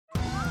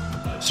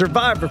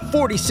Survivor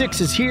 46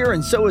 is here,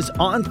 and so is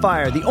On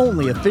Fire, the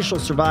only official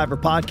Survivor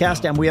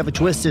podcast, and we have a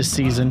twist this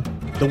season.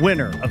 The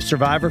winner of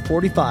Survivor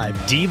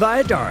 45, Dee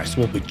Valladares,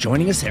 will be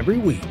joining us every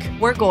week.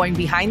 We're going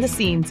behind the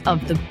scenes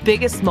of the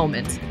biggest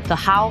moments, the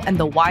how and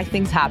the why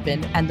things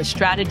happen, and the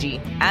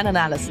strategy and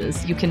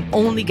analysis you can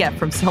only get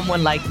from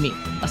someone like me,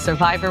 a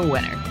Survivor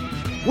winner.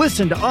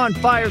 Listen to On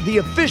Fire, the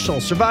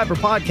official Survivor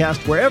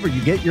podcast, wherever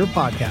you get your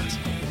podcasts.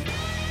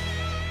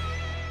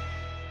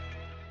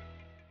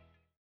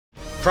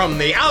 From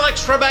the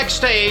Alex Trebek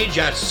stage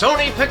at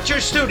Sony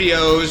Picture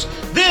Studios,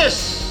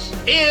 this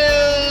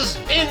is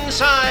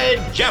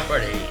Inside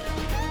Jeopardy!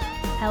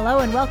 Hello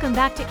and welcome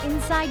back to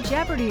Inside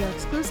Jeopardy, your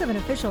exclusive and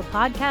official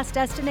podcast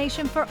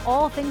destination for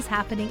all things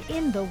happening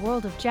in the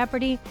world of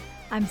Jeopardy!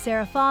 I'm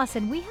Sarah Foss,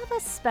 and we have a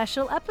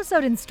special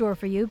episode in store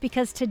for you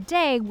because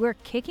today we're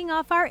kicking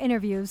off our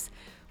interviews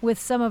with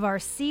some of our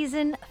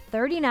Season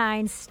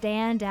 39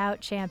 standout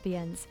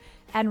champions.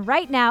 And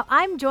right now,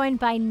 I'm joined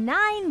by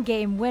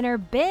 9-game winner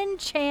Ben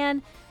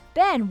Chan.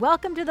 Ben,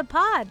 welcome to the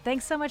pod.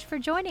 Thanks so much for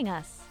joining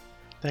us.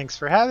 Thanks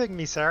for having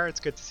me, Sarah. It's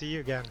good to see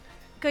you again.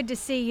 Good to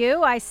see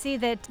you. I see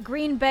that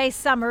Green Bay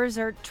summers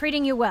are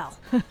treating you well.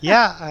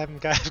 Yeah, I've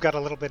got a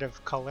little bit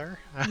of color.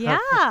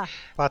 Yeah.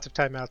 Lots of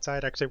time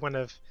outside. Actually, one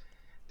of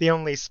the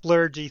only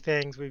splurgy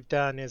things we've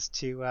done is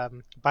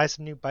to buy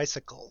some new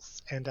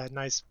bicycles and a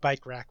nice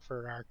bike rack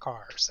for our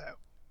car. So.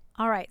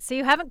 All right, so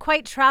you haven't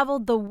quite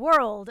traveled the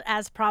world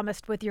as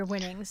promised with your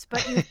winnings,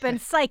 but you've been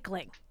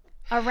cycling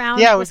around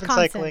Yeah,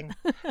 Wisconsin. We've been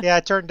cycling. Yeah,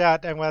 it turned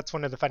out, and that's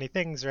one of the funny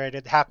things, right?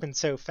 It happened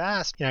so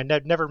fast. You know,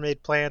 I'd never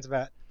made plans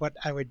about what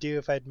I would do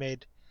if I'd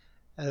made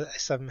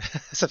some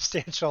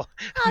substantial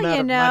amount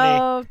of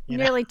money.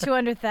 Nearly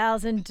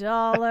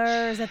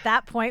 $200,000 at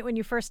that point when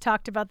you first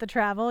talked about the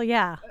travel,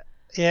 yeah.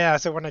 Yeah,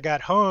 so when I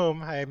got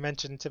home, I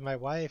mentioned to my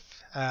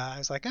wife, I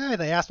was like,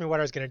 they asked me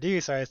what I was going to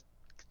do, so I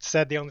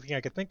said the only thing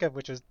I could think of,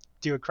 which was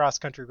do a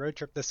cross-country road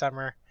trip this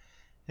summer.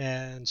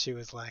 And she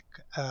was like,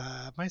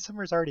 my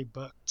summer's already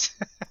booked.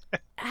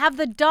 Have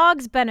the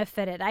dogs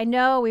benefited? I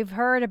know we've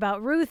heard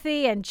about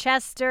Ruthie and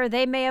Chester.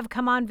 They may have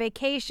come on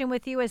vacation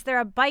with you. Is there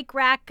a bike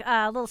rack,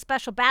 a little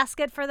special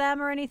basket for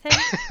them or anything?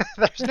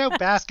 There's no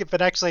basket,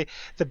 but actually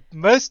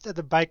most of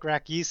the bike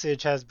rack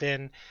usage has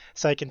been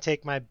so I can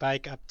take my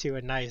bike up to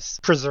a nice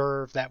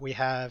preserve that we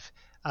have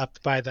up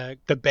by the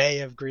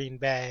Bay of Green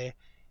Bay,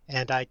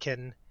 and I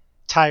can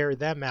tire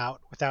them out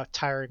without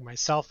tiring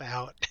myself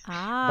out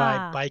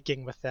by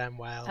biking with them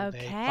while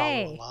they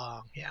follow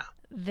along. Yeah.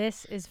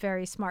 This is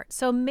very smart.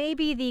 So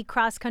maybe the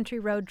cross-country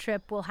road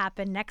trip will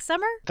happen next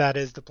summer? That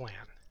is the plan.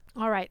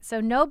 All right. So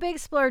no big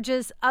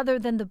splurges other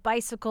than the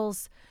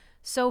bicycles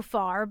so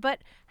far. But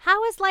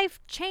how has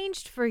life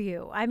changed for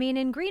you? I mean,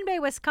 in Green Bay,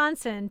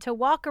 Wisconsin, to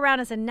walk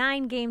around as a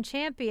 9-game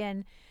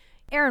champion,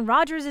 Aaron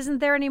Rodgers isn't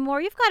there anymore.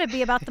 You've got to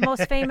be about the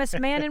most famous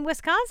man in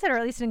Wisconsin, or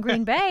at least in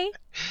Green Bay.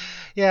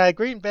 Yeah,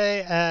 Green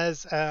Bay,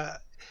 as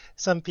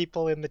some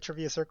people in the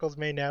trivia circles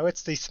may know,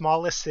 it's the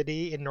smallest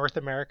city in North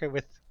America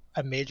with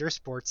a major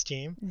sports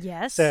team.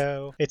 Yes.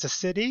 So it's a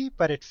city,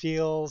 but it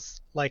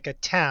feels like a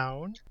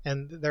town,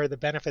 and there are the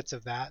benefits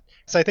of that.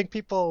 So I think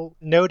people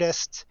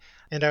noticed,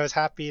 and I was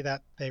happy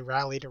that they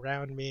rallied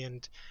around me,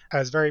 and I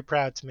was very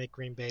proud to make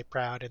Green Bay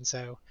proud. And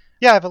so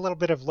yeah, I have a little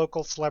bit of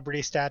local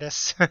celebrity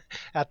status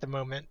at the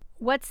moment.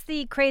 What's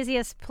the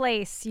craziest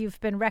place you've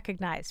been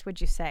recognized, would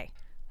you say?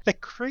 The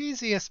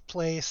craziest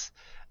place,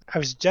 I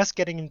was just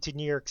getting into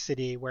New York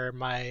City where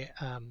my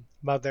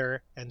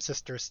mother and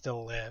sister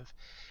still live.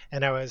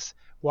 And I was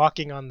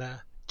walking on the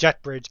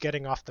jet bridge,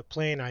 getting off the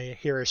plane. I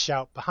hear a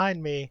shout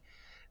behind me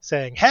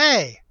saying,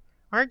 "Hey,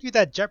 aren't you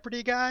that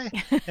Jeopardy guy?"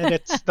 And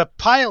it's the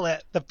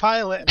pilot. The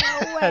pilot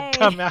had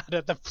come out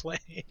of the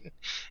plane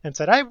and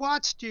said, "I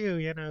watched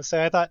you,"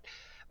 So I thought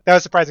that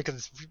was surprising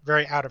because it's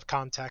very out of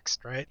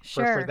context, right?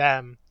 Sure. For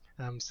them.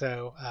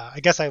 So I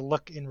guess I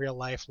look in real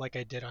life like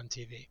I did on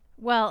TV.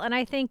 Well, and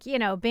I think,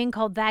 being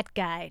called that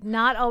guy,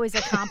 not always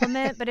a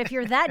compliment, but if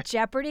you're that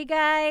Jeopardy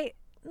guy,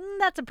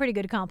 that's a pretty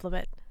good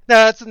compliment. No,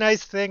 that's a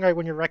nice thing, right?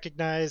 When you're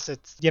recognized,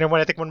 it's, when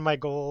I think one of my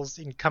goals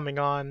in coming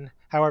on,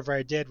 however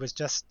I did, was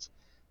just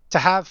to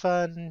have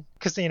fun.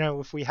 Because,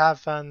 if we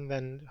have fun,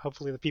 then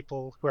hopefully the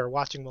people who are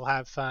watching will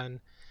have fun.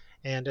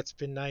 And it's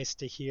been nice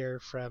to hear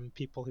from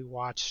people who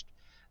watched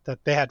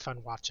that they had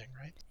fun watching,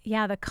 right?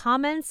 Yeah, the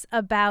comments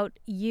about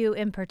you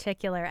in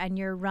particular and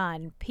your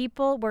run,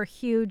 people were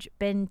huge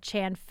Ben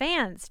Chan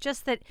fans,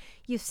 just that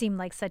you seem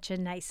like such a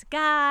nice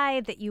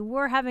guy, that you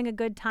were having a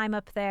good time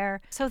up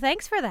there. So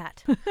thanks for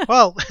that.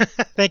 Well,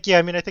 thank you.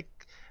 I mean, I think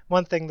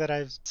one thing that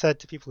I've said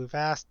to people who've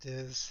asked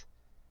is,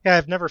 yeah,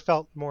 I've never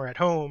felt more at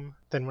home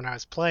than when I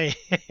was playing.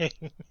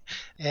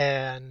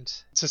 And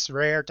it's just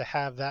rare to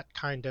have that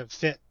kind of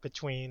fit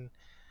between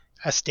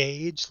a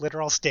stage,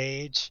 literal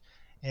stage,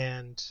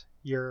 and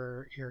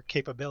your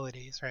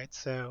capabilities, right?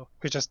 So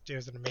it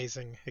was an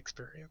amazing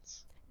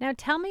experience. Now,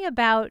 tell me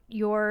about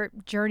your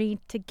journey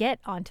to get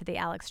onto the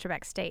Alex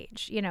Trebek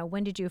stage.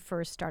 When did you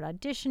first start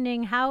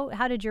auditioning?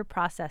 How did your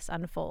process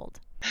unfold?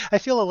 I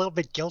feel a little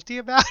bit guilty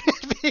about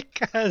it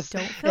because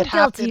Don't feel it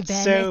guilty, happened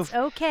Ben. so. It's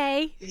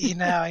okay.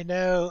 I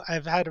know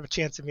I've had a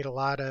chance to meet a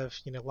lot of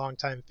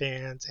longtime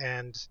fans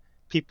and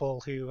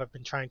people who have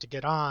been trying to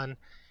get on,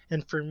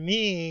 and for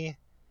me,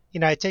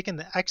 I'd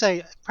taken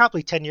actually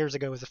probably 10 years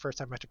ago was the first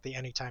time I took the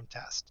Anytime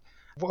test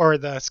or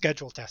the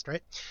schedule test,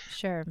 right?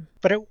 Sure.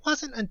 But it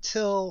wasn't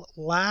until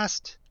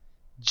last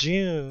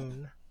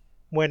June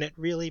when it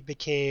really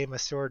became a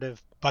sort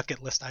of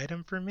bucket list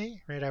item for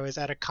me, right? I was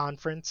at a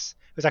conference.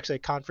 It was actually a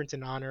conference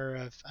in honor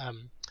of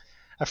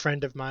a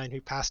friend of mine who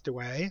passed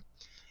away.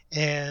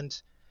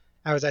 And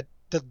I was at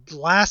the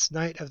last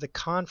night of the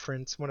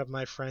conference. One of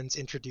my friends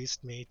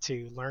introduced me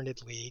to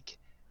Learned League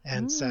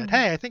and said,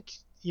 hey, I think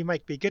you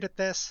might be good at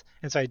this.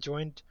 And so I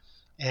joined,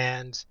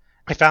 and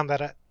I found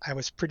that I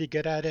was pretty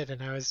good at it,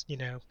 and I was,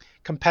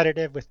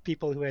 competitive with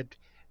people who had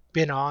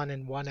been on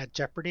and won at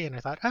Jeopardy. And I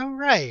thought, oh,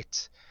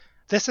 right,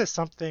 this is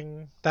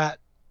something that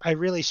I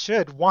really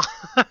should want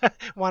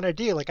to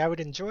do. Like, I would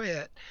enjoy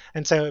it.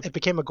 And so it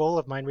became a goal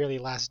of mine really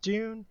last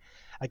June.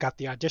 I got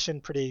the audition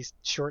pretty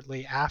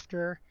shortly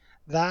after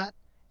that.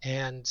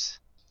 And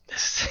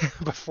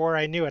before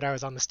I knew it, I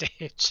was on the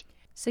stage.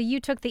 So you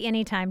took the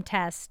Anytime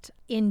test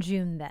in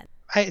June then?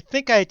 I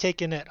think I had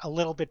taken it a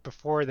little bit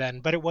before then,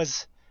 but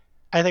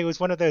I think it was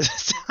one of those.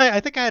 I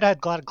think I had a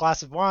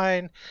glass of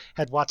wine,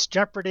 had watched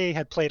Jeopardy,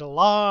 had played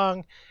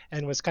along,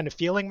 and was kind of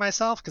feeling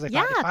myself because I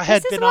thought if I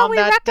had been on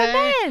that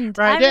recommend.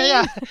 day, right?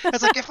 Yeah. I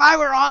was like, if I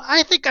were on,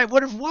 I think I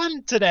would have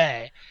won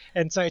today.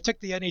 And so I took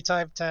the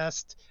Anytime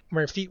test.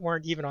 My feet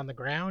weren't even on the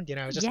ground.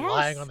 I was just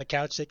lying on the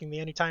couch taking the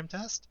Anytime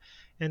test.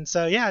 And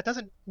so, it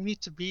doesn't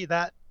need to be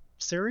that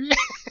serious.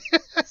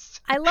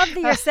 I love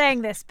that you're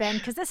saying this, Ben,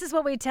 because this is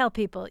what we tell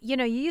people.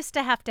 You used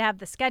to have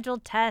the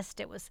scheduled test.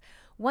 It was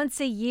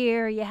once a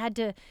year. You had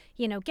to,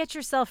 get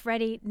yourself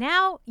ready.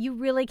 Now you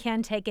really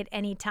can take it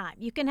anytime.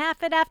 You can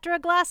have it after a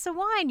glass of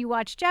wine. You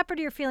watch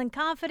Jeopardy, you're feeling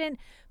confident,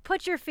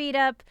 put your feet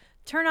up,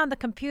 turn on the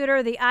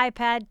computer, the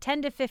iPad,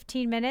 10 to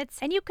 15 minutes,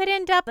 and you could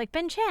end up like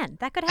Ben Chan.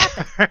 That could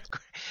happen.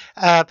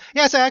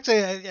 So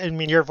actually, I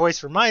mean, your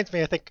voice reminds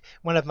me, I think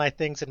one of my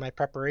things in my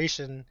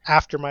preparation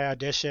after my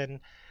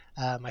audition,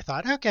 I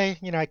thought, okay,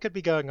 I could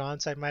be going on,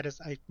 so I might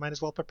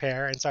as well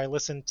prepare. And so I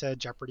listened to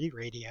Jeopardy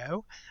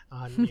radio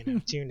on,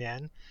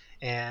 TuneIn,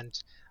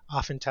 and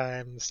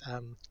oftentimes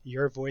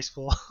your voice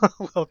will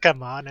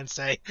come on and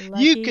say,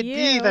 you could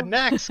be the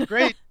next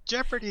great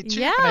Jeopardy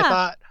chief. Yeah. And I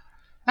thought,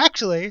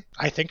 actually,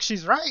 I think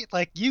she's right.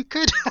 Like, you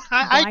could,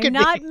 I could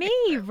not be.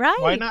 me, right?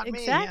 Why not me?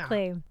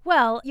 Exactly. Yeah.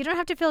 Well, you don't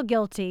have to feel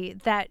guilty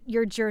that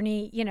your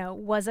journey,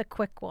 was a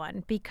quick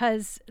one,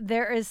 because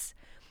there is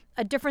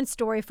a different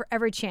story for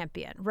every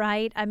champion,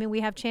 right? I mean,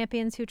 we have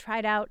champions who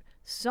tried out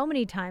so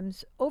many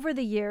times over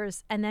the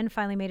years and then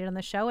finally made it on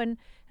the show. And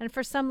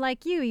for some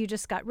like you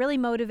just got really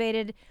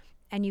motivated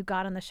and you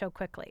got on the show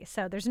quickly.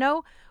 So there's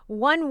no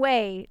one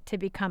way to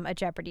become a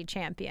Jeopardy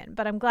champion.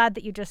 But I'm glad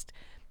that you just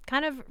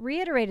kind of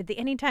reiterated the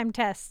Anytime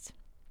test.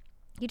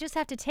 You just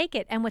have to take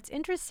it. And what's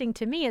interesting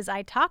to me is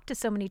I talk to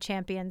so many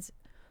champions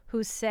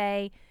who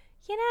say,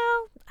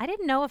 I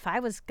didn't know if I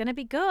was going to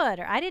be good,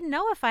 or I didn't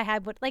know if I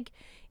had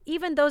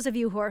even those of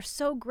you who are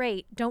so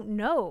great don't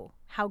know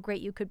how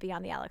great you could be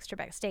on the Alex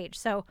Trebek stage.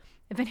 So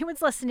if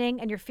anyone's listening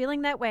and you're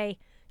feeling that way,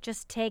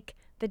 just take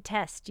the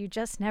test. You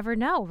just never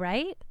know,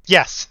 right?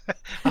 Yes,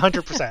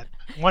 100%.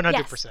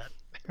 100%.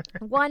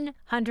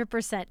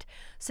 100%.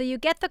 So you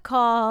get the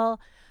call,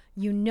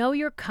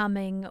 you're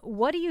coming.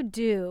 What do you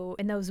do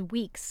in those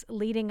weeks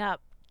leading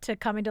up to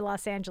coming to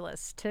Los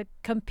Angeles to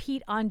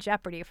compete on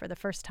Jeopardy for the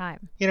first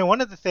time? One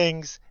of the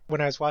things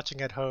when I was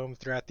watching at home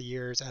throughout the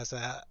years as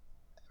a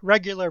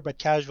regular but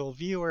casual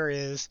viewer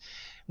is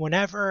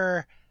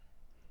whenever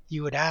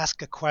you would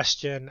ask a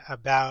question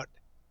about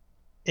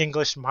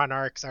English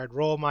monarchs, I'd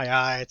roll my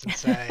eyes and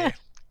say,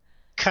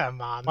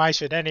 come on, why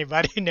should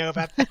anybody know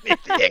about the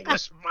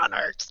English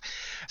monarchs?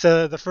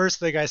 So the first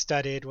thing I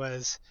studied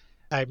was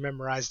I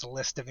memorized a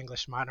list of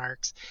English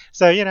monarchs.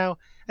 So,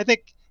 I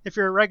think if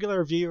you're a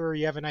regular viewer,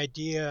 you have an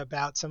idea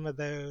about some of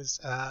those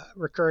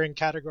recurring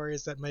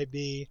categories that might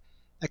be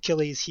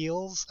Achilles'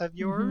 heels of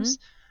yours.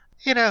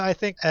 I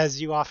think,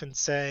 as you often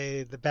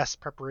say, the best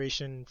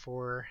preparation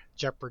for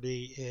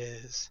Jeopardy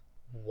is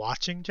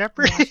watching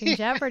Jeopardy. Watching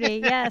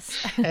Jeopardy,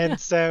 yes. And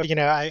so,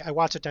 I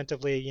watch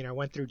attentively,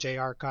 went through J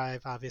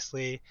Archive,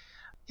 obviously.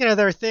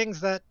 There are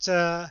things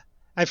that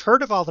I've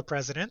heard of all the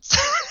presidents,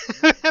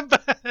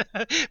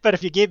 but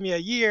if you gave me a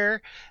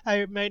year,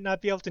 I might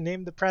not be able to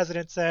name the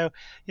president. So,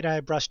 I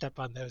brushed up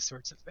on those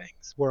sorts of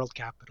things, world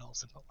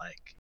capitals and the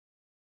like.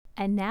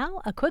 And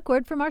now a quick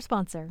word from our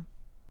sponsor.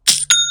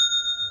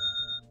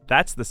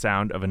 That's the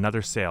sound of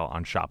another sale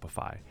on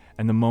Shopify,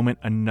 and the moment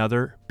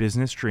another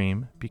business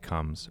dream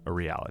becomes a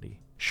reality.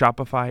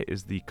 Shopify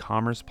is the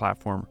commerce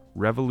platform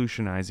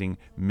revolutionizing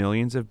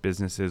millions of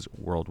businesses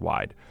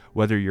worldwide.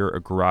 Whether you're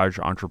a garage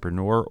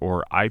entrepreneur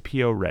or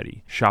IPO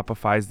ready,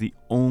 Shopify is the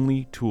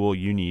only tool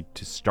you need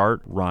to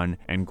start, run,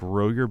 and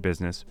grow your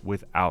business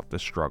without the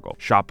struggle.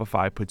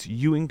 Shopify puts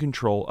you in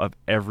control of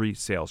every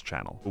sales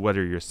channel.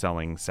 Whether you're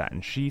selling satin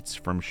sheets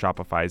from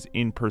Shopify's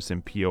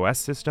in-person POS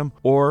system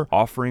or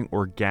offering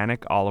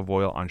organic olive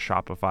oil on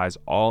Shopify's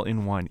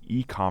all-in-one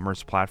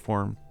e-commerce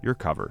platform, you're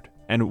covered.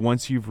 And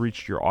once you've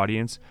reached your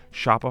audience,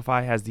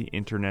 Shopify has the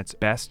internet's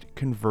best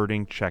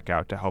converting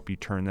checkout to help you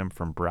turn them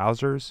from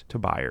browsers to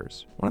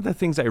buyers. One of the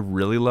things I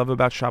really love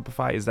about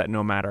Shopify is that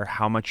no matter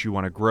how much you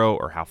want to grow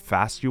or how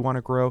fast you want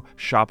to grow,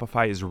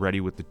 Shopify is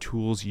ready with the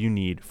tools you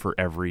need for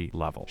every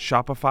level.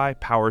 Shopify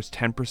powers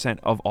 10%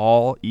 of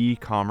all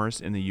e-commerce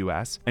in the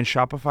US, and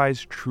Shopify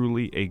is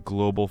truly a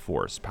global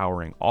force,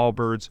 powering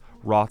Allbirds,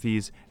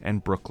 Rothy's,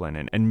 and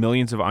Brooklyn, and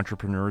millions of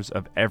entrepreneurs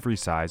of every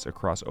size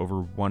across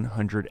over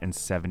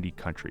 170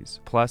 countries.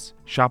 Plus,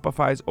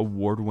 Shopify's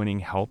award-winning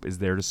help is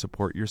there to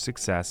support your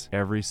success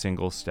every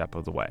single step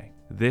of the way.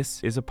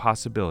 This is a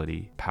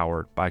possibility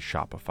powered by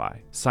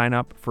Shopify. Sign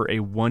up for a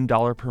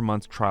 $1 per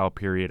month trial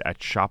period at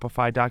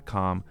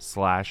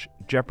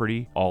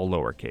shopify.com/Jeopardy, all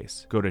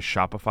lowercase. Go to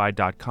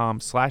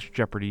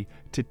shopify.com/Jeopardy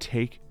to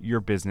take your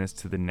business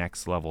to the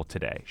next level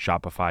today.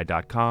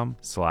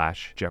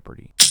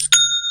 Shopify.com/Jeopardy.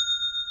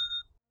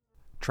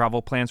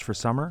 Travel plans for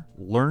summer?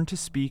 Learn to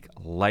speak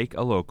like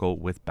a local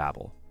with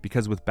Babbel.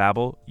 Because with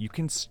Babbel, you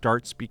can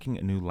start speaking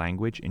a new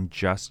language in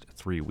just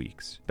 3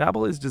 weeks.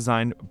 Babbel is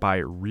designed by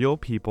real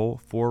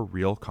people for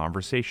real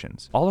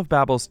conversations. All of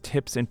Babbel's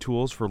tips and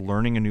tools for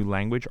learning a new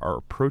language are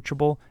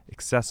approachable,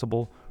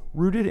 accessible,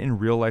 rooted in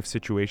real-life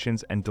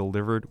situations, and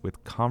delivered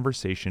with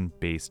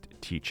conversation-based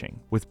teaching.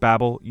 With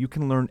Babbel, you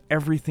can learn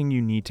everything you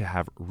need to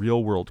have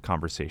real-world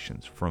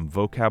conversations, from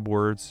vocab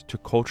words to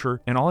culture,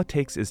 and all it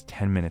takes is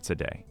 10 minutes a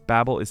day.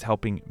 Babbel is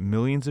helping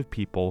millions of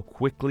people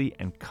quickly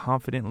and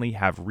confidently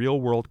have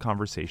real-world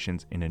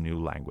conversations in a new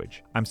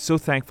language. I'm so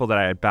thankful that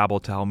I had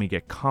Babbel to help me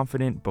get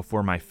confident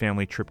before my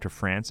family trip to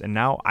France, and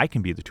now I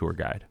can be the tour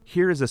guide.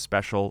 Here is a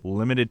special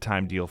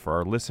limited-time deal for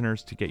our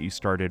listeners to get you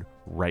started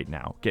right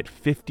now. Get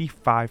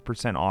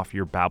 55% off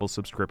your Babbel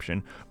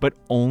subscription, but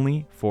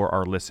only for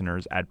our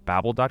listeners at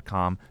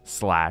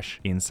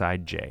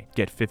babbel.com/InsideJ.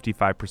 Get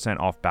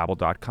 55% off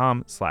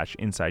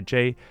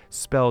babbel.com/InsideJ,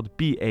 spelled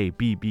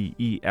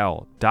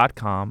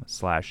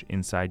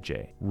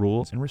BABBEL.com/InsideJ.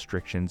 Rules and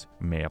restrictions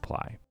may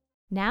apply.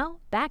 Now,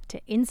 back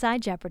to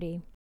Inside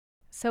Jeopardy.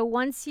 So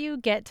once you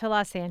get to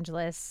Los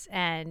Angeles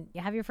and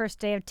you have your first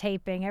day of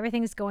taping,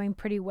 everything's going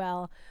pretty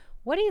well.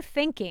 What are you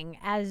thinking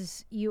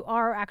as you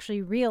are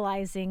actually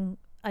realizing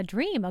a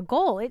dream, a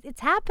goal?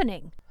 It's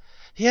happening.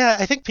 Yeah,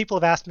 I think people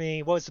have asked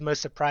me what was the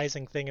most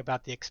surprising thing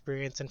about the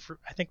experience. And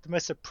I think the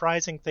most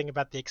surprising thing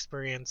about the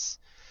experience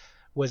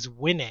was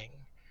winning,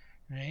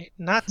 right?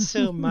 Not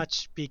so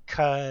much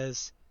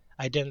because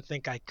I didn't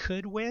think I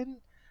could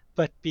win,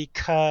 but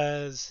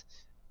because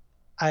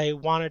I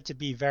wanted to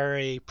be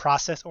very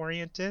process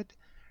oriented,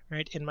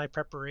 right, in my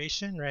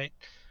preparation, right?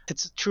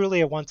 It's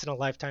truly a once in a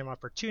lifetime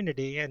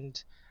opportunity,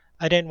 and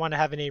I didn't want to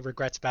have any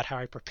regrets about how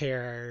I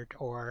prepared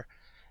or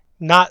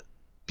not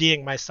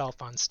being myself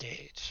on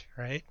stage,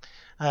 right?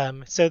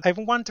 So I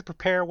wanted to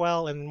prepare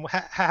well, and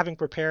having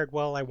prepared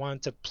well, I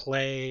wanted to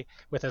play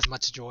with as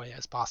much joy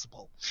as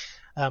possible.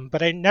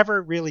 But I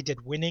never really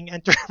did winning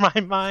enter my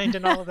mind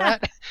and all of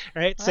that,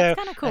 right? Well, so that's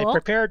kinda cool. I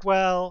prepared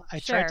well. I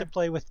Sure. tried to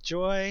play with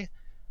joy,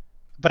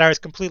 but I was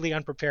completely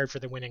unprepared for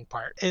the winning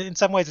part. In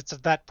some ways,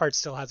 that part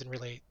still hasn't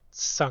really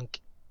sunk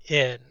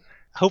in.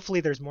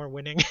 Hopefully there's more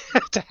winning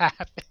to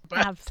happen. But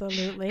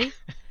Absolutely.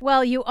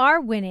 Well, you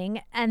are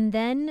winning, and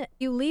then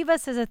you leave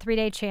us as a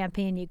 3-day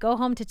champion. You go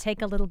home to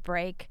take a little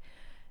break.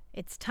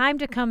 It's time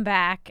to come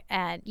back,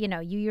 and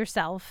you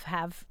yourself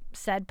have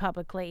said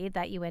publicly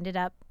that you ended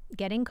up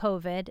getting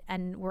COVID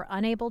and were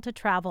unable to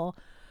travel.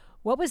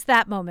 What was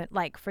that moment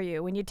like for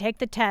you when you take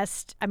the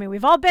test? I mean,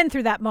 we've all been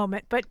through that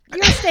moment, but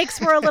your stakes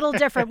were a little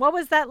different. What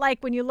was that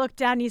like when you look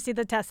down, you see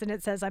the test, and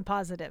it says, "I'm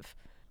positive"?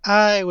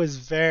 I was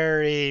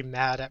very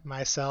mad at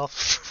myself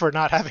for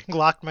not having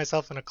locked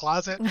myself in a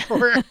closet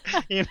for,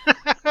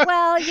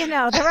 Well,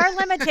 there are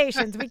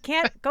limitations. We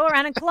can't go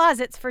around in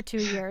closets for 2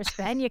 years,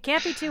 Ben. You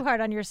can't be too hard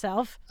on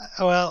yourself.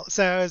 Well,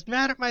 so I was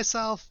mad at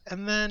myself.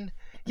 And then,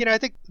 I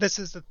think this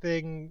is the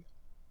thing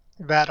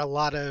that a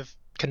lot of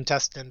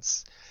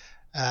contestants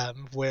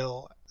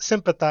will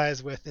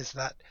sympathize with, is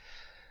that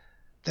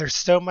there's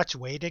so much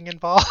waiting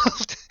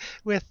involved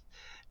with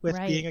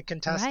Right, being a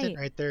contestant,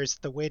 right. right? There's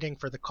the waiting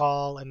for the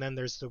call, and then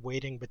there's the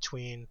waiting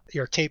between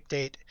your tape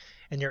date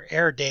and your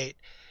air date.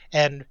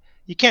 And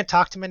you can't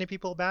talk to many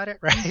people about it,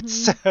 right?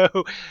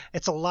 So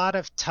it's a lot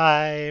of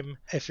time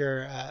if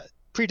you're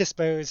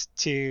predisposed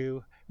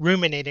to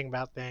ruminating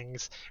about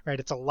things, right?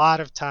 It's a lot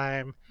of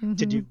time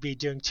to be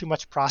doing too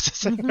much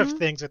processing of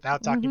things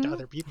without talking to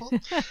other people.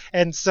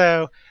 And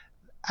so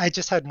I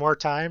just had more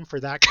time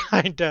for that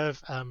kind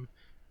of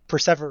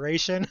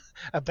perseveration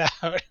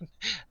about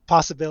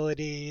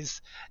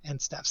possibilities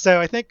and stuff. So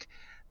I think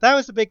that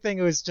was the big thing.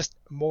 It was just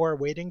more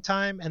waiting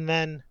time. And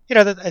then,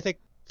 I think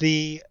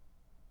the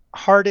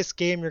hardest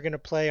game you're going to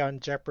play on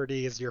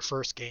Jeopardy is your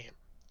first game,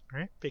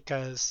 right?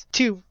 Because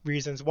two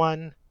reasons.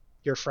 One,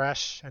 you're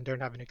fresh and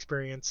don't have an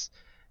experience.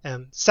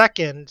 And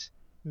second,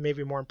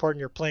 maybe more important,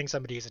 you're playing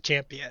somebody who's a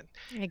champion.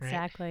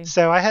 Exactly. Right?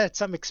 So I had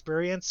some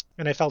experience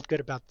and I felt good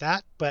about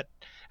that, but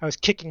I was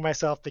kicking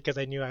myself because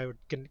I knew I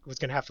was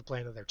going to have to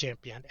play another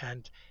champion.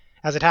 And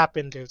as it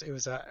happened, it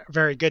was a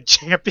very good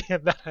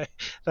champion that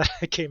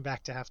I came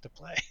back to have to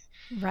play.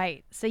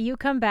 Right. So you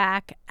come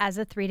back as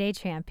a 3-day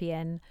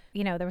champion.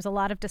 There was a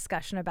lot of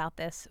discussion about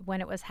this when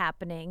it was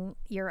happening.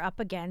 You're up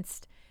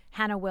against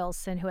Hannah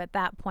Wilson, who at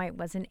that point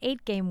was an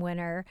 8-game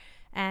winner.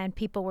 And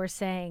people were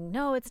saying,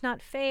 no, it's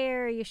not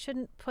fair. You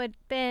shouldn't put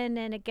Ben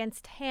in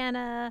against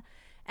Hannah.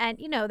 And,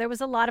 there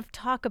was a lot of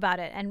talk about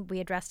it. And we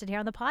addressed it here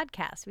on the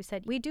podcast. We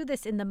said, we do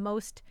this in the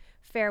most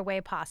fair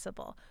way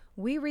possible.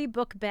 We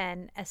rebook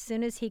Ben as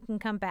soon as he can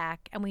come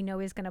back, and we know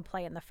he's going to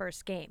play in the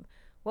first game.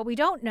 What we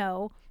don't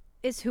know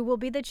is who will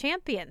be the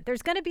champion.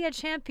 There's going to be a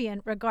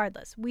champion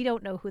regardless. We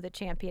don't know who the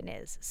champion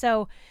is.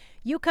 So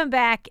you come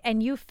back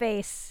and you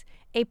face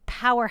a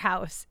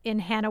powerhouse in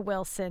Hannah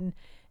Wilson,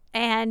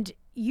 and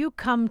you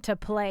come to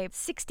play.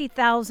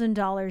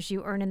 $60,000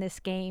 you earn in this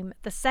game,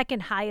 the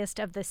second highest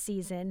of the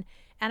season.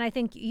 And I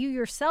think you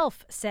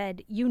yourself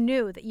said you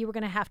knew that you were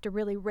going to have to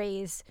really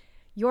raise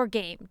your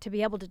game to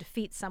be able to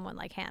defeat someone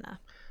like Hannah.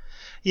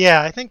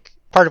 Yeah, I think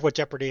part of what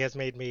Jeopardy has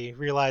made me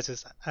realize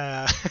is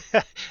I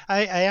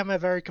am a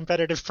very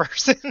competitive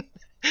person.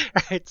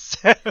 Right,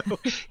 so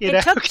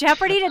it took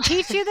Jeopardy to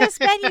teach you this,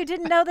 Ben? You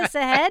didn't know this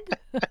ahead?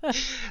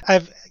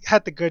 I've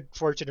had the good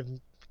fortune of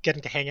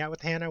getting to hang out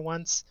with Hannah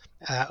once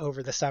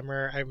over the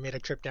summer. I made a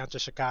trip down to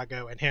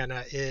Chicago, and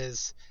Hannah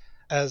is,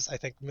 as I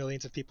think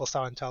millions of people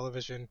saw on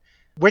television,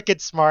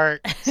 wicked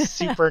smart,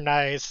 super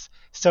nice,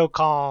 so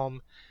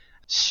calm.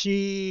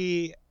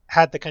 She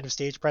had the kind of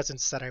stage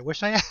presence that I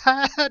wish I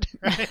had.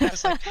 Right? I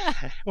was like,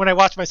 when I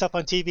watched myself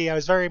on TV, I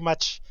was very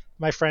much,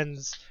 my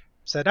friends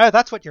said, oh,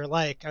 that's what you're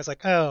like. I was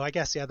like, oh, I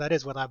guess, yeah, that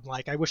is what I'm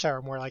like. I wish I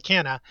were more like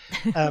Hannah.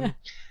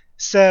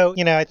 So,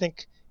 I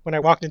think when I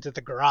walked into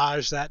the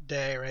garage that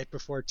day, right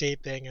before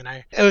taping, and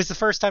it was the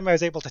first time I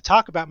was able to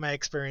talk about my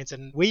experience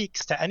in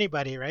weeks to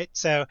anybody, right?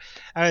 So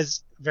I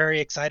was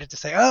very excited to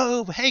say,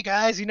 oh, hey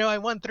guys, I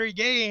won 3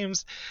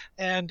 games.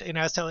 And,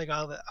 I was telling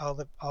all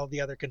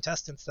the other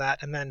contestants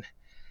that, and then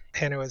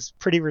Hannah was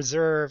pretty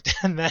reserved,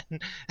 and then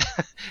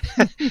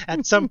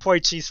at some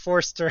point she's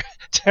forced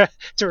to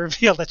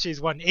reveal that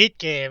she's won 8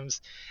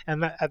 games,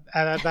 and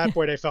at that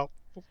point I felt,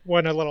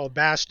 one, a little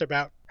abashed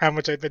about how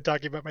much I'd been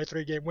talking about my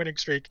 3-game winning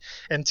streak,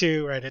 and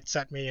 2, right, it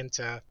set me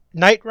into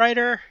Knight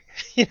Rider.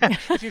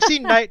 If you've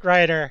seen Knight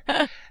Rider,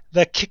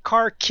 the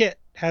car kit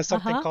has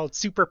something called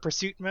Super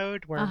Pursuit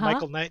Mode, where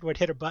Michael Knight would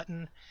hit a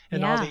button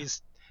and all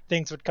these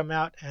things would come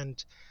out.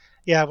 And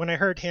yeah, when I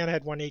heard Hannah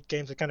had won 8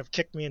 games, it kind of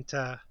kicked me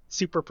into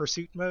Super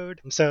Pursuit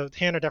Mode. So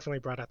Hannah definitely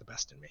brought out the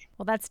best in me.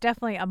 Well, that's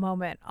definitely a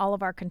moment all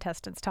of our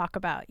contestants talk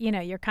about.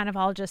 You're kind of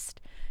all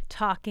just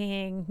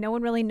talking. No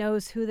one really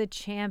knows who the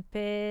champ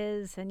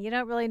is, and you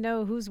don't really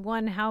know who's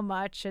won how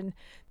much. And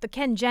the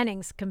Ken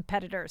Jennings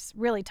competitors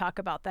really talk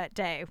about that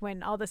day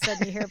when all of a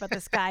sudden you hear about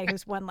this guy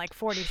who's won like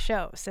 40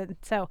 shows. And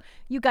so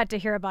you got to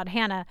hear about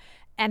Hannah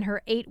and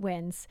her 8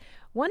 wins.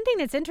 One thing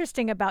that's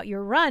interesting about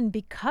your run,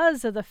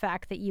 because of the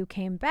fact that you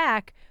came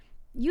back,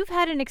 you've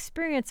had an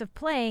experience of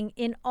playing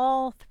in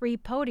all 3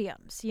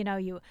 podiums.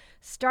 You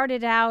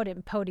started out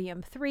in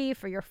podium 3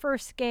 for your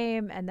first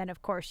game, and then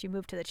of course you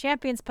moved to the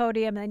champions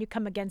podium, and then you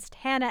come against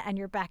Hannah and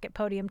you're back at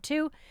podium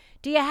 2.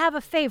 Do you have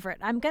a favorite?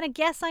 I'm going to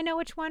guess I know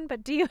which one,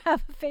 but do you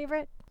have a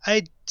favorite?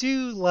 I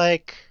do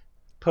like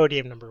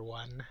podium number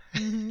 1.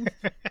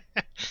 Mm-hmm.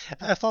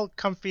 I felt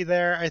comfy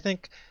there.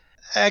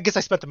 I guess I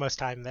spent the most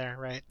time there,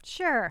 right?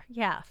 Sure.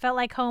 Yeah. Felt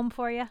like home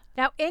for you.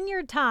 Now, in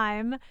your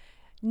time,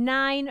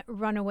 9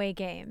 runaway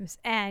games.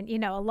 And,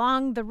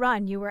 along the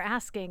run, you were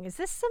asking, is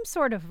this some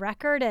sort of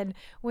record? And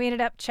we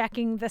ended up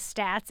checking the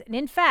stats. And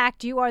in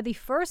fact, you are the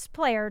first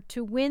player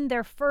to win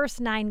their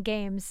first 9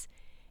 games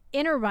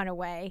in a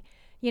runaway.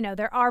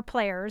 There are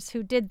players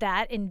who did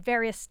that in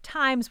various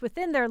times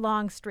within their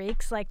long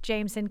streaks, like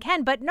James and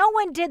Ken, but no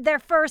one did their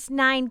first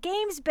 9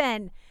 games,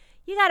 Ben.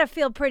 You got to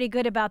feel pretty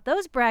good about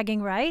those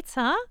bragging rights,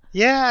 huh?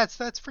 Yeah,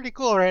 that's pretty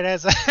cool, right?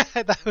 As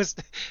that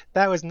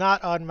was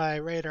not on my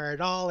radar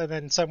at all. And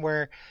then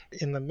somewhere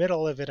in the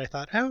middle of it, I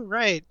thought, oh,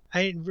 right.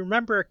 I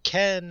remember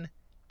Ken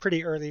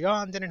pretty early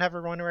on didn't have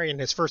a runaway. In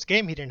his first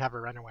game, he didn't have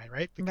a runaway,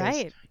 right?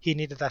 Because he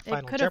needed that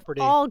final Jeopardy. It could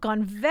have all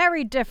gone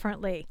very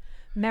differently,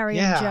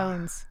 Marion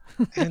Jones.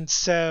 And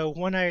so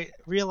when I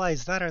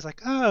realized that, I was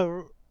like,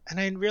 oh. And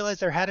I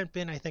realized there hadn't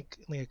been, I think,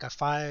 like a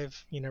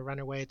 5,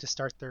 runaway to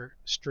start their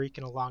streak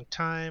in a long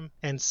time.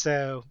 And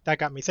so that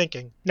got me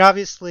thinking. Now,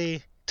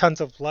 obviously,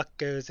 tons of luck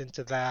goes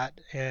into that.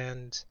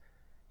 And,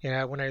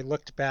 when I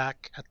looked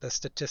back at the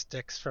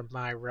statistics from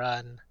my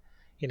run,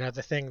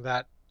 the thing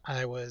that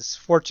I was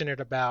fortunate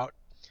about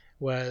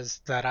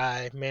was that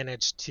I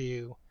managed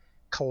to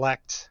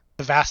collect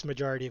the vast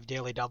majority of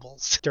daily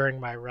doubles during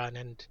my run.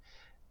 And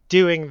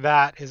doing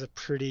that is a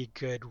pretty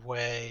good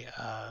way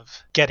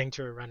of getting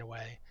to a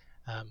runaway.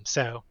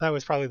 So that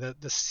was probably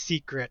the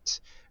secret,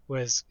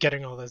 was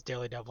getting all those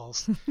daily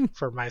doubles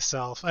for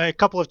myself. A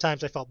couple of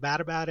times I felt bad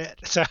about it,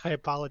 so I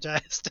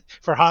apologized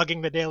for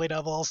hogging the daily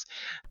doubles.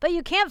 But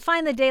you can't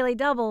find the daily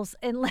doubles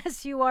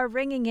unless you are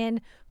ringing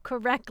in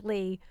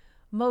correctly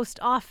most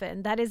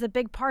often. That is a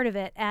big part of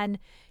it. And,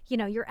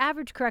 your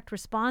average correct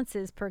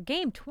responses per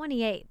game,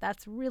 28.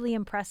 That's really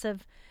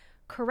impressive.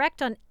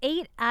 Correct on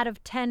 8 out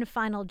of 10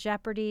 Final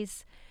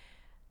Jeopardies.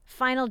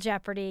 Final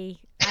Jeopardy,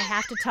 I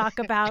have to talk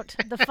about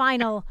the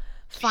final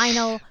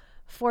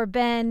for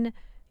Ben.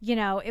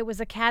 It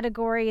was a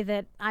category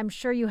that I'm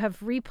sure you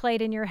have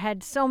replayed in your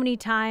head so many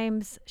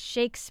times.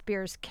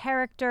 Shakespeare's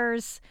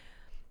characters.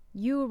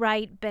 You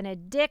write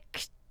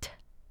Benedict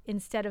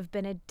instead of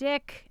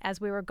Benedict, as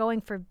we were going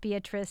for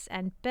Beatrice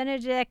and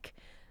Benedict.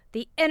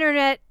 The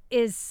internet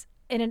is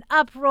in an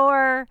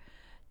uproar.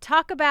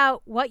 Talk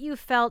about what you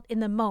felt in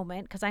the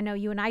moment, because I know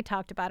you and I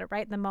talked about it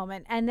right in the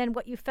moment, and then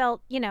what you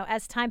felt,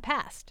 as time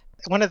passed.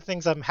 One of the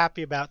things I'm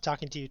happy about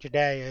talking to you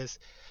today is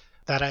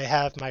that I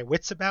have my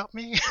wits about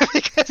me,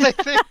 because I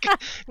think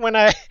when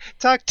I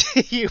talked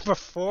to you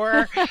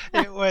before,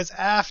 it was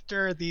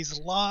after these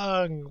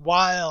long,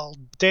 wild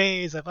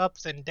days of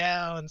ups and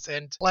downs,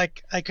 and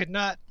I could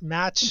not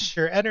match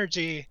your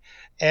energy,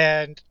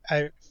 and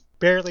I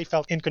barely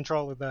felt in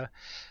control of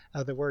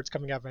the words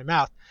coming out of my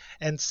mouth.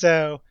 And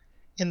so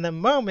in the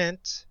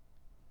moment,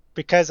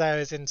 because I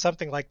was in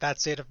something like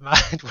that state of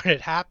mind when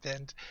it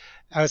happened,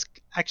 I was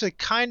actually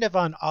kind of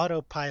on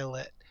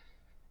autopilot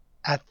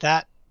at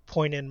that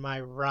point in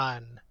my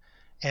run.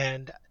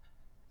 And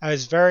I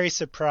was very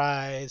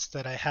surprised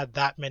that I had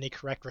that many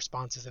correct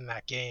responses in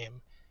that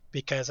game,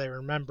 because I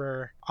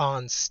remember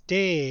on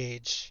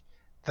stage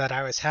that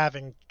I was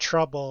having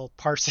trouble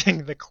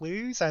parsing the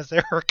clues as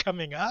they were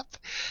coming up.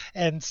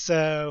 And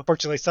so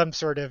fortunately some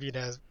sort of,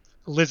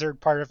 lizard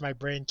part of my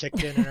brain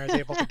kicked in, and I was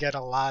able to get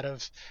a lot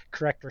of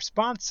correct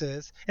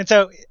responses. And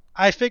so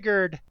I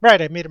figured,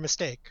 right, I made a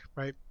mistake,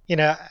 right?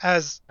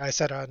 As I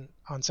said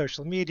on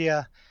social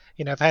media,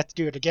 if I had to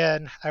do it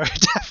again, I would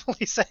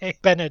definitely say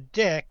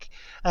Benedict.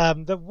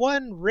 The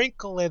one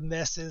wrinkle in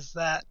this is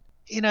that,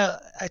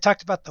 I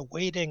talked about the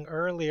waiting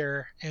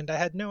earlier, and I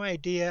had no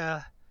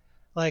idea.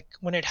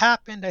 When it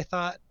happened, I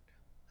thought,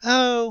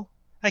 oh,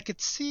 I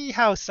could see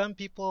how some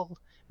people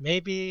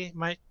maybe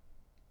might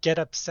get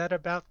upset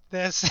about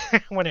this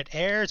when it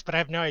airs, but I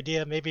have no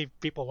idea. Maybe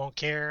people won't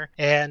care.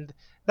 And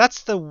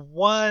that's the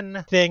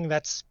one thing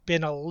that's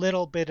been a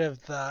little bit of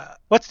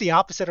what's the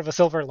opposite of a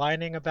silver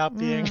lining about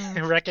being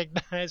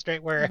recognized,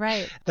 right? Where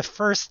the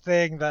first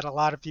thing that a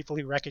lot of people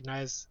who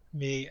recognize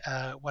me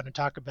want to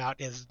talk about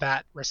is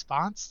that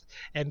response.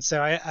 And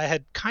so I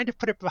had kind of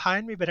put it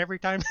behind me, but every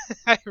time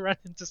I run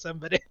into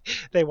somebody,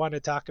 they want to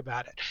talk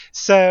about it.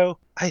 So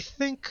I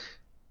think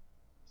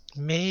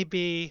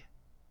maybe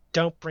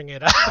don't bring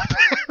it up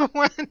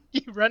when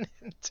you run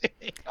into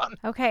me.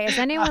 Okay, is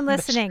anyone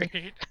listening?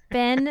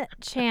 Ben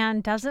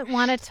Chan doesn't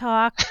want to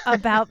talk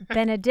about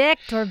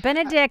Benedict or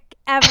Benedict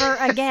ever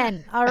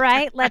again. All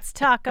right, let's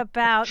talk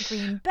about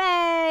Green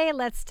Bay.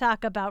 Let's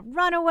talk about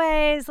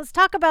Runaways. Let's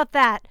talk about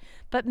that,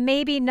 but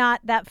maybe not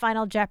that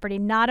Final Jeopardy.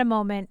 Not a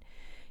moment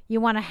you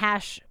want to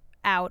hash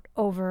out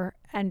over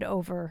and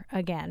over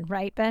again,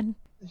 right, Ben?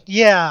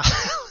 Yeah,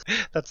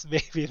 that's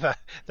maybe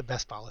the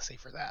best policy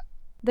for that.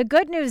 The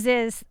good news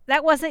is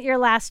that wasn't your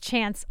last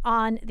chance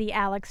on the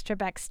Alex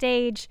Trebek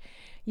stage.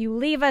 You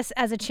leave us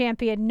as a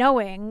champion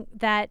knowing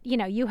that,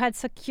 you had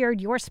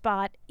secured your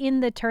spot in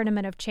the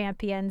Tournament of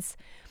Champions.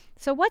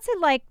 So what's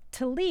it like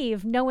to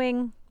leave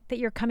knowing that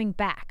you're coming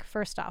back?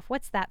 First off,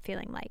 what's that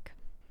feeling like?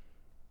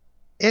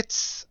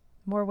 It's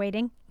more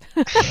waiting.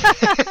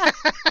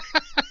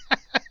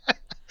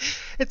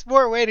 It's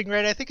more waiting,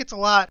 right? I think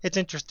it's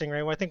interesting,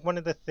 right? I think one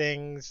of the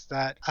things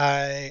that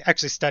I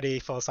actually study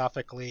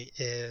philosophically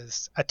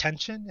is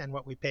attention and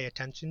what we pay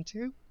attention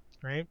to,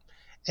 right?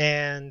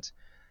 And,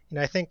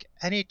 I think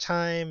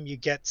anytime you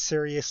get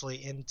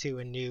seriously into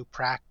a new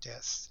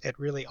practice, it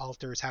really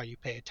alters how you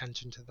pay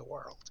attention to the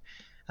world.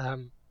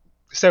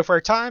 So for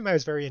a time, I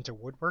was very into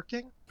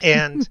woodworking.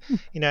 And,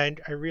 I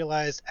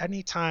realized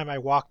anytime I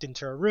walked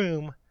into a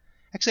room,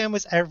 actually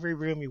almost every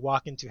room you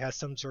walk into has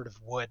some sort of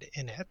wood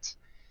in it.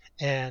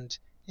 And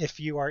if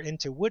you are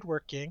into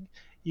woodworking,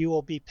 you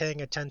will be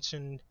paying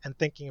attention and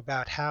thinking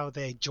about how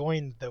they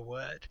joined the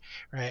wood,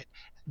 right?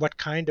 What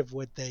kind of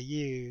wood they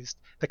used,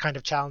 the kind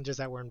of challenges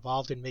that were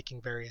involved in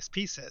making various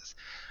pieces.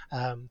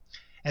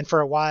 And for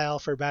a while,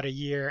 for about a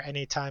year,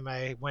 anytime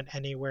I went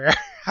anywhere,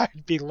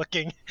 I'd be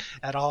looking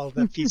at all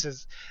the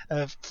pieces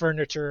of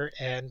furniture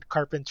and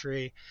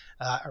carpentry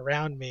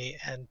around me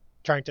and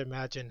trying to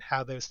imagine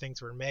how those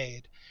things were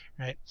made,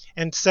 right?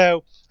 And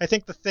so I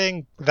think the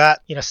thing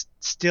that,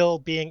 still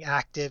being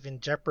active in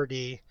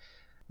Jeopardy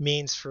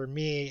means for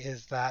me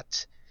is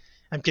that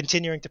I'm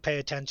continuing to pay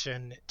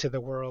attention to the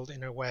world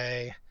in a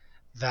way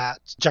that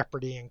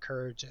Jeopardy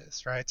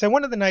encourages, right? So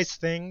one of the nice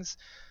things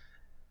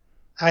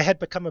I had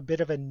become a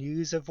bit of a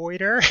news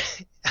avoider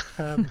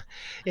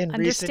in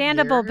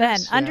Understandable, recent Ben.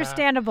 years.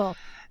 Understandable.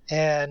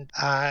 And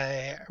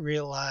I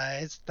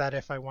realized that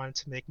if I wanted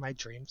to make my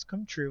dreams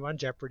come true on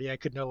Jeopardy, I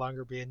could no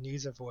longer be a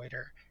news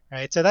avoider,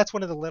 right? So that's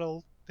one of the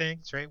little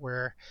things, right,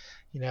 where,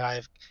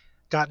 I've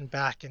gotten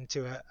back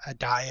into a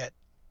diet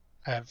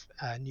of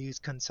news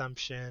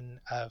consumption,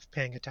 of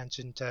paying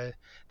attention to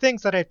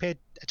things that I paid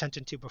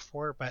attention to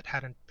before but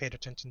hadn't paid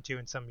attention to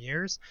in some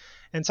years.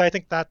 And so I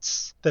think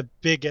that's the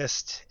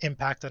biggest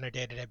impact on a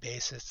day-to-day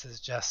basis, is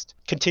just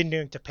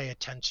continuing to pay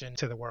attention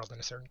to the world in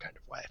a certain kind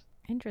of way.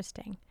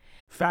 Interesting.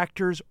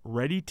 Factor's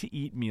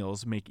ready-to-eat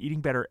meals make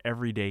eating better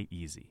every day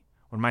easy.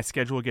 When my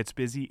schedule gets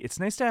busy, it's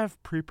nice to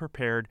have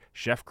pre-prepared,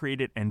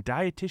 chef-created, and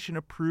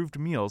dietitian-approved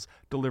meals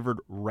delivered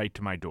right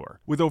to my door.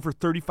 With over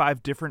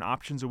 35 different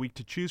options a week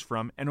to choose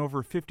from and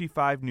over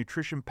 55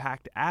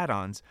 nutrition-packed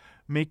add-ons,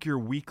 make your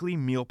weekly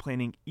meal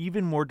planning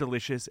even more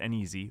delicious and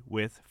easy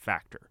with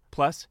Factor.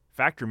 Plus,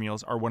 Factor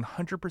meals are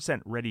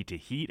 100% ready to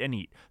heat and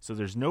eat, so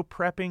there's no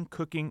prepping,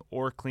 cooking,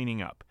 or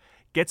cleaning up.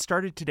 Get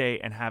started today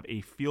and have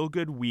a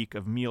feel-good week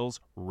of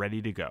meals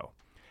ready to go.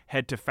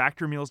 Head to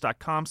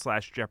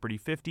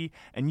factormeals.com/Jeopardy50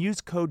 and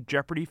use code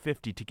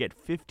Jeopardy50 to get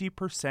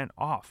 50%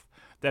 off.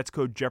 That's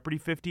code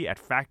Jeopardy50 at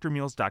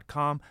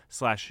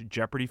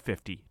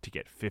factormeals.com/Jeopardy50 to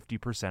get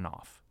 50%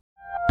 off.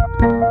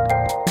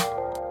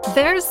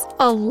 There's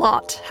a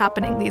lot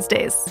happening these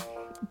days,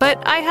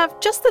 but I have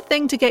just the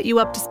thing to get you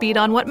up to speed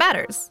on what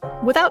matters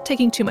without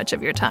taking too much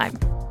of your time.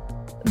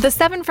 The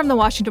 7 from the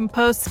Washington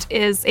Post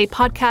is a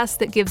podcast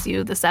that gives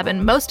you the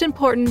 7 most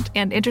important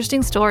and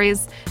interesting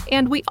stories,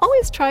 and we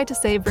always try to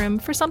save room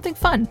for something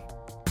fun.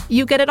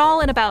 You get it all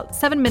in about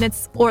 7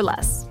 minutes or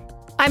less.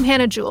 I'm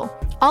Hannah Jewell.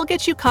 I'll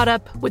get you caught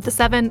up with the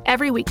 7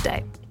 every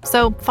weekday.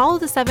 So follow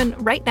the 7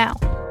 right now.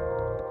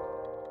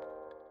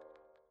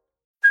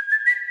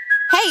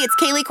 Hey, it's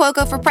Kaylee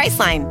Cuoco for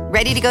Priceline.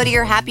 Ready to go to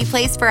your happy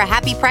place for a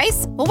happy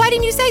price? Well, why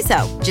didn't you say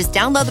so? Just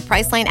download the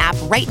Priceline app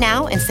right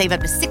now and save up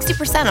to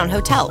 60% on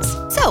hotels.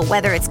 So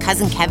whether it's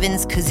Cousin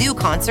Kevin's Kazoo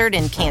Concert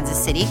in Kansas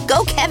City,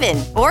 go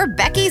Kevin, or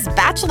Becky's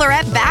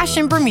Bachelorette Bash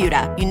in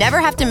Bermuda, you never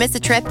have to miss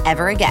a trip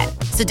ever again.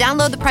 So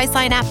download the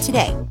Priceline app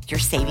today. Your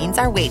savings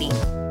are waiting.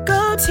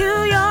 Go to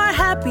your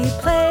happy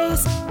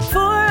place for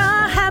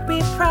a happy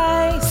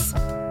price.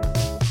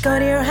 Go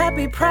to your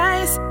happy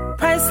price,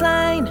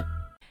 Priceline.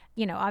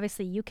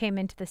 Obviously you came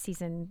into the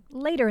season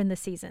later in the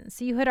season,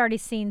 so you had already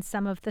seen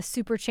some of the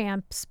super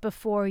champs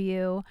before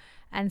you,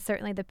 and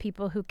certainly the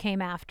people who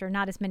came after,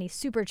 not as many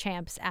super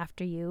champs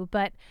after you.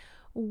 But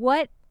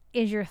what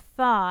is your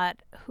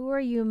thought? Who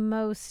are you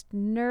most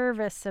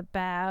nervous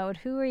about?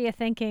 Who are you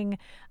thinking,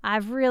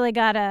 I've really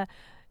got to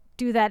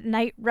do that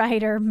Knight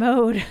Rider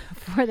mode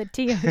for the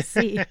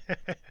TOC?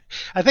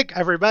 I think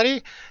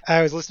everybody.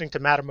 I was listening to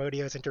Matt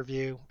Amodio's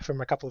interview from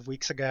a couple of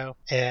weeks ago,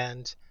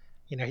 and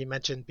he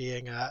mentioned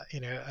being a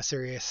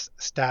serious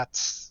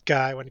stats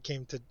guy when it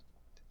came to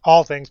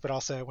all things, but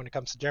also when it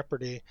comes to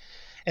Jeopardy.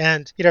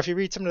 And, if you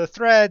read some of the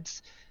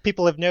threads,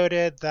 people have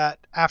noted that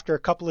after a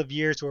couple of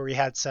years where we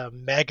had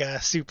some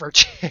mega super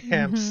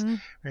champs,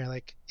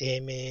 like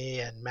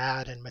Amy and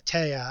Matt and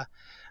Matea,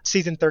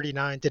 season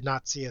 39 did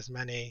not see as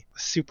many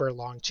super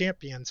long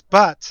champions.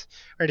 But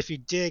if you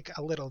dig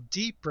a little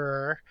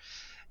deeper,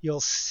 you'll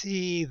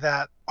see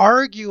that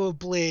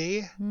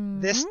arguably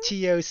this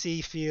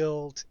TOC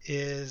field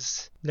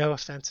is, no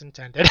offense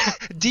intended,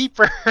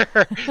 deeper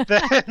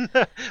than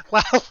the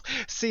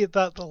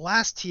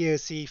last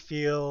TOC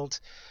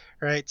field,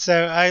 right?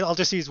 So I'll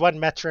just use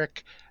one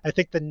metric. I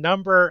think the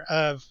number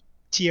of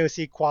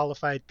TOC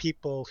qualified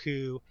people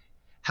who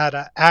had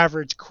an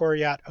average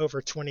Coryat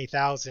over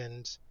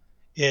 20,000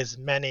 is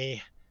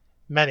many.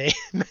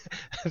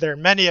 There are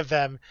many of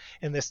them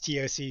in this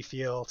TOC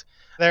field.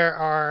 There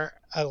are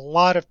a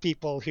lot of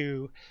people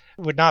who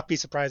would not be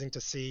surprising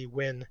to see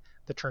win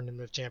the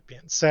Tournament of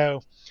Champions.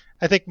 So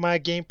I think my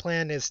game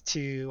plan is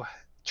to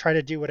try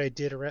to do what I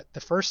did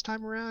the first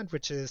time around,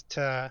 which is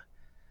to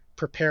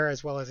prepare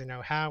as well as I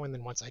know how, and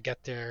then once I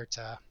get there,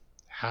 to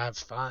have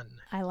fun.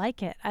 I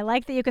like it. I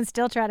like that you can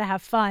still try to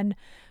have fun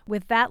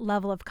with that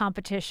level of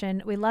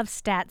competition. We love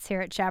stats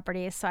here at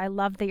Jeopardy, so I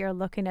love that you're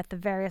looking at the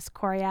various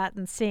Coryat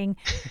and seeing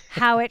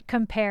how it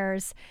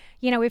compares.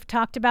 We've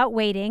talked about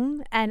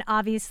waiting, and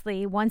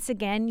obviously, once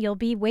again, you'll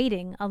be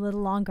waiting a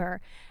little longer.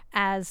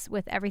 As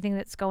with everything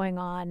that's going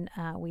on,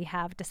 we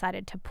have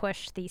decided to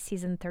push the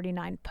season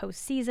 39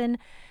 postseason.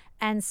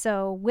 And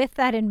so with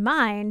that in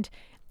mind,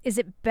 is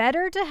it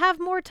better to have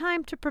more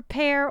time to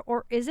prepare,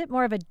 or is it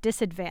more of a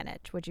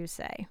disadvantage, would you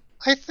say?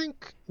 I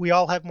think we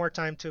all have more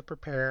time to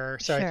prepare.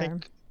 So Sure. I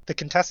think the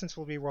contestants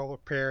will be well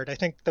prepared. I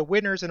think the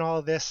winners in all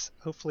of this,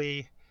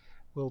 hopefully,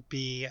 will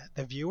be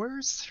the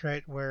viewers,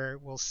 right? Where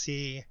we'll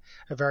see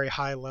a very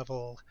high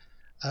level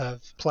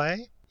of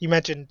play. You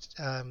mentioned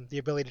the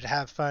ability to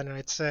have fun, and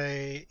I'd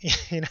say,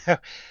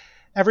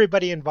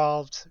 everybody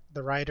involved,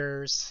 the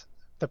writers,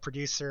 the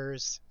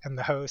producers, and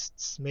the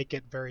hosts, make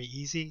it very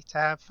easy to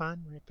have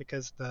fun, right?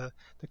 Because the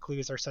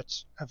clues are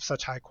of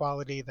such high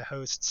quality. The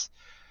hosts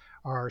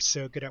are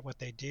so good at what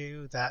they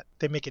do that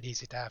they make it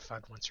easy to have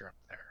fun once you're up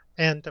there.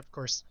 And of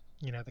course,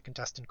 the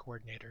contestant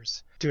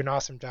coordinators do an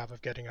awesome job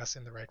of getting us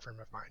in the right frame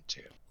of mind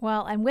too.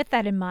 Well, and with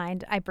that in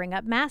mind, I bring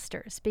up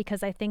Masters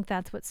because I think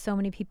that's what so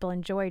many people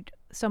enjoyed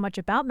so much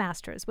about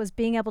Masters was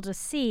being able to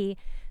see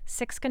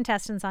 6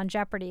 contestants on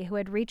Jeopardy who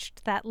had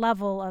reached that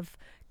level of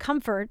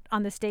comfort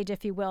on the stage,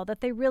 if you will,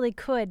 that they really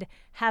could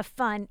have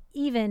fun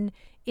even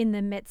in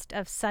the midst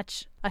of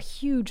such a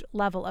huge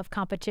level of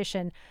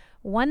competition.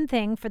 One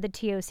thing for the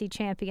TOC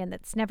champion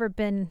that's never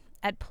been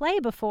at play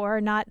before,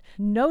 not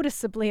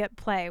noticeably at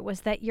play,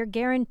 was that you're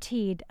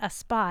guaranteed a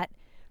spot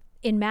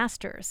in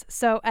Masters.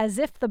 So as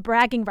if the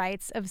bragging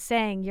rights of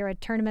saying you're a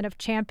Tournament of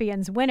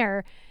Champions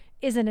winner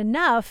isn't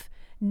enough,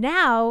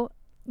 now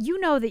you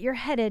know that you're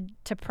headed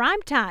to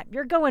primetime.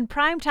 You're going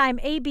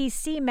primetime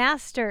ABC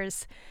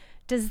Masters.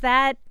 Does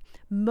that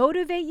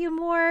motivate you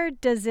more?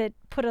 Does it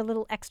put a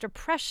little extra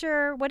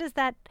pressure? What does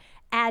that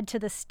add to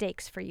the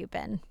stakes for you,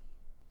 Ben?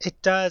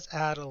 It does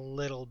add a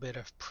little bit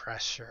of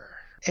pressure.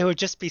 It would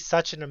just be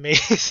such an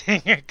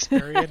amazing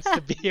experience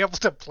to be able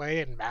to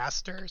play in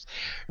Masters.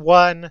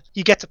 One,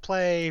 you get to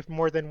play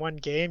more than one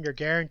game. You're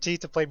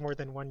guaranteed to play more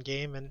than one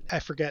game. And I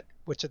forget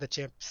which of the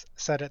champs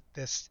said it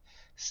this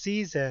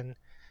season,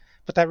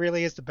 but that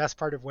really is the best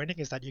part of winning,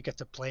 is that you get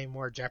to play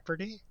more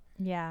Jeopardy.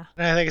 Yeah.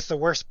 And I think it's the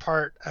worst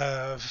part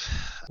of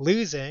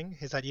losing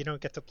is that you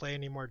don't get to play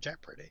any more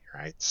Jeopardy,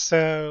 right?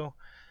 So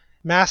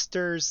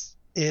Masters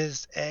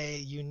is a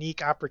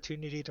unique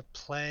opportunity to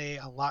play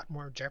a lot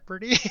more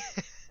Jeopardy.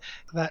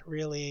 That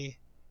really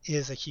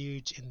is a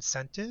huge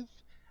incentive.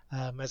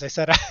 As I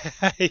said,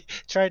 I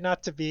try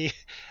not to be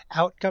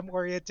outcome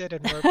oriented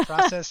and more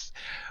process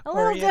a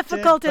little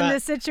difficult in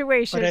this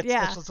situation. But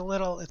it's a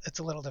little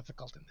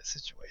difficult in this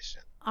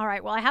situation. All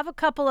right. Well, I have a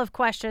couple of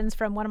questions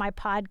from one of my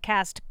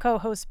podcast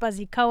co-hosts,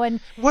 Buzzy Cohen.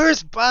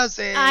 Where's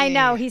Buzzy? I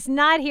know he's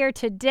not here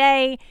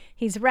today.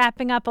 He's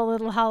wrapping up a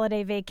little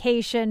holiday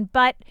vacation,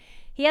 but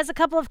he has a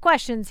couple of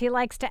questions he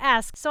likes to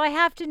ask. So I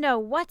have to know,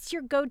 what's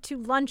your go-to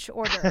lunch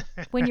order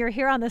when you're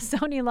here on the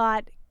Sony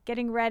lot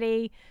getting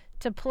ready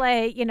to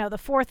play, the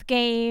 4th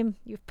game?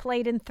 You've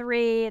played in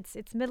 3.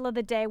 It's middle of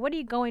the day. What are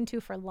you going to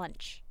for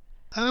lunch?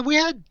 We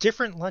had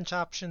different lunch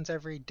options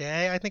every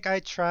day. I think I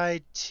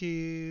tried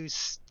to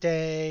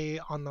stay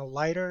on the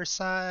lighter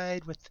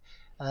side with,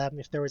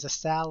 if there was a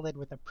salad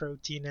with a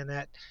protein in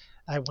it,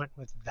 I went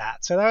with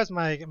that. So that was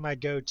my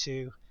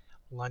go-to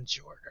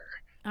lunch order.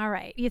 All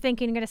right. You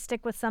thinking you're going to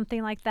stick with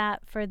something like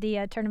that for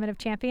the Tournament of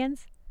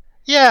Champions?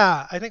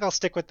 Yeah, I think I'll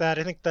stick with that.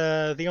 I think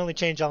the only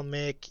change I'll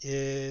make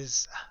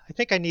is I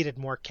think I needed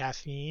more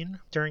caffeine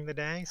during the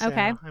day. So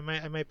okay.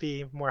 I might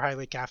be more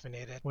highly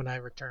caffeinated when I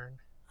return.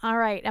 All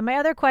right. And my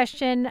other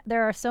question,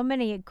 there are so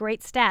many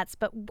great stats,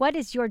 but what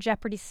is your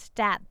Jeopardy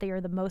stat that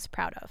you're the most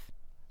proud of?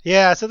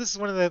 Yeah, so this is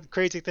one of the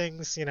crazy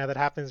things, that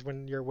happens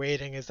when you're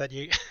waiting is that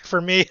for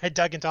me, I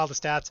dug into all the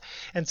stats.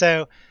 And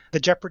so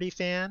the Jeopardy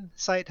fan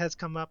site has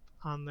come up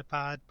on the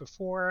pod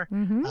before.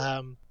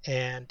 Mm-hmm.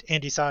 And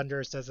Andy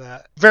Saunders does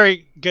a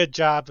very good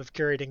job of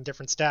curating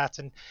different stats.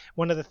 And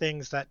one of the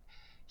things that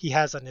he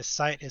has on his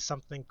site is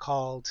something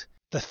called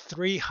the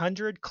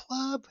 300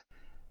 Club,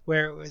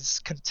 where it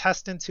was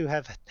contestants who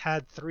have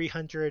had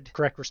 300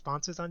 correct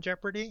responses on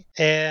Jeopardy.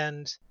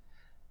 And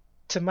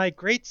to my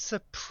great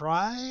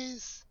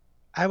surprise,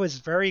 I was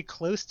very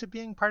close to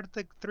being part of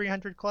the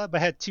 300 Club. I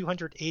had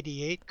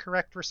 288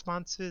 correct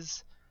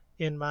responses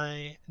in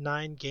my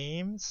 9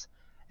 games.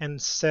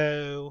 And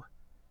so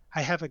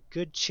I have a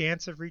good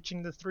chance of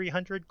reaching the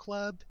 300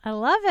 Club. I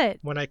love it.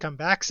 When I come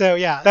back. So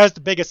yeah, that was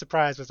the biggest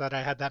surprise, was that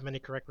I had that many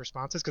correct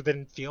responses, because it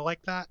didn't feel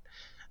like that.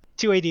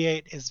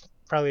 288 is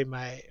probably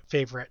my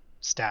favorite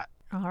stat.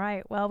 All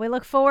right. Well, we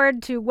look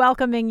forward to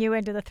welcoming you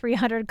into the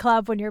 300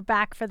 Club when you're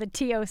back for the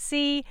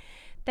TOC.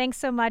 Thanks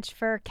so much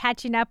for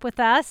catching up with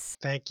us.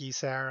 Thank you,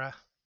 Sarah.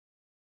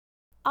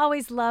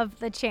 Always love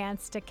the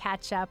chance to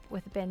catch up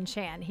with Ben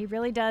Chan. He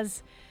really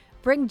does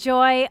bring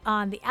joy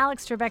on the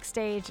Alex Trebek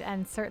stage,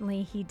 and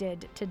certainly he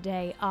did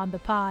today on the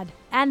pod.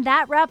 And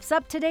that wraps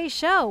up today's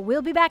show.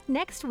 We'll be back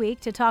next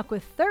week to talk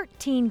with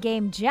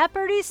 13-game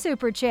Jeopardy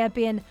super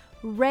champion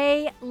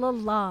Ray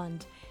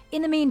Lalonde.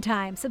 In the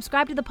meantime,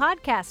 subscribe to the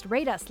podcast,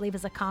 rate us, leave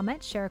us a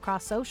comment, share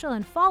across social,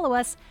 and follow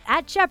us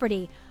at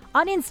Jeopardy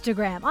on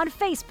Instagram, on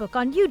Facebook,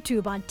 on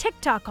YouTube, on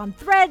TikTok, on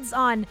Threads,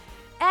 on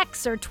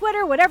X or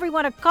Twitter, whatever you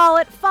want to call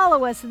it.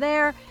 Follow us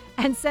there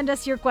and send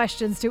us your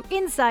questions to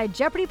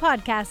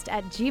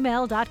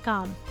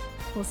InsideJeopardyPodcast@gmail.com.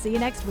 We'll see you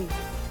next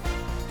week.